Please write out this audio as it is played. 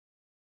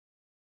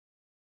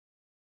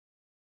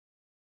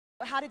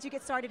How did you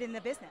get started in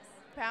the business?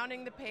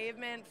 Pounding the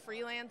pavement,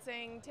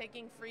 freelancing,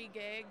 taking free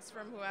gigs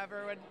from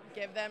whoever would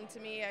give them to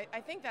me.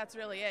 I think that's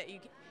really it.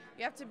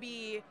 You have to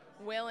be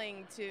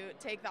willing to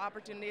take the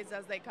opportunities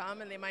as they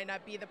come, and they might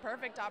not be the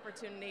perfect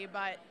opportunity,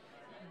 but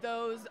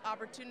those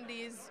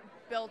opportunities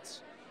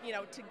built,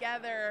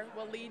 together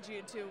will lead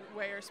you to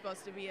where you're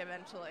supposed to be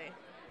eventually.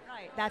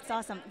 Right, that's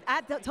awesome.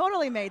 That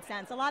totally made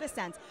sense, a lot of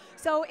sense.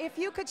 So if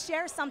you could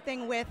share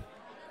something with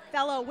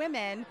fellow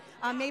women,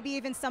 maybe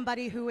even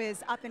somebody who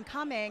is up and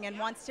coming and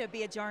wants to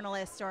be a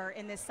journalist or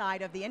in this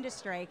side of the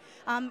industry,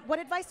 what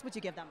advice would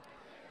you give them?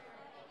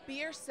 Be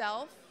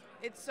yourself.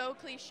 It's so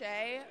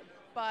cliche,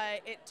 but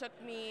it took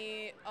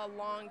me a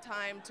long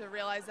time to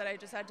realize that I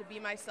just had to be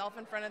myself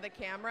in front of the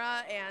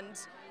camera, and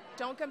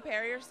don't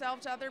compare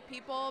yourself to other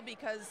people,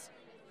 because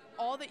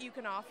all that you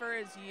can offer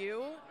is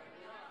you,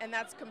 and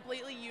that's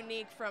completely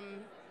unique from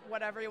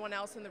what everyone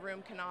else in the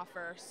room can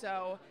offer.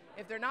 So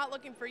if they're not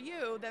looking for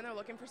you, then they're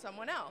looking for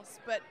someone else.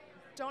 But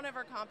don't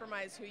ever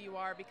compromise who you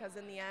are, because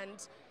in the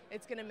end,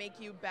 it's going to make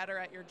you better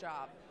at your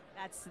job.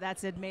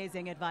 That's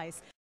amazing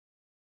advice.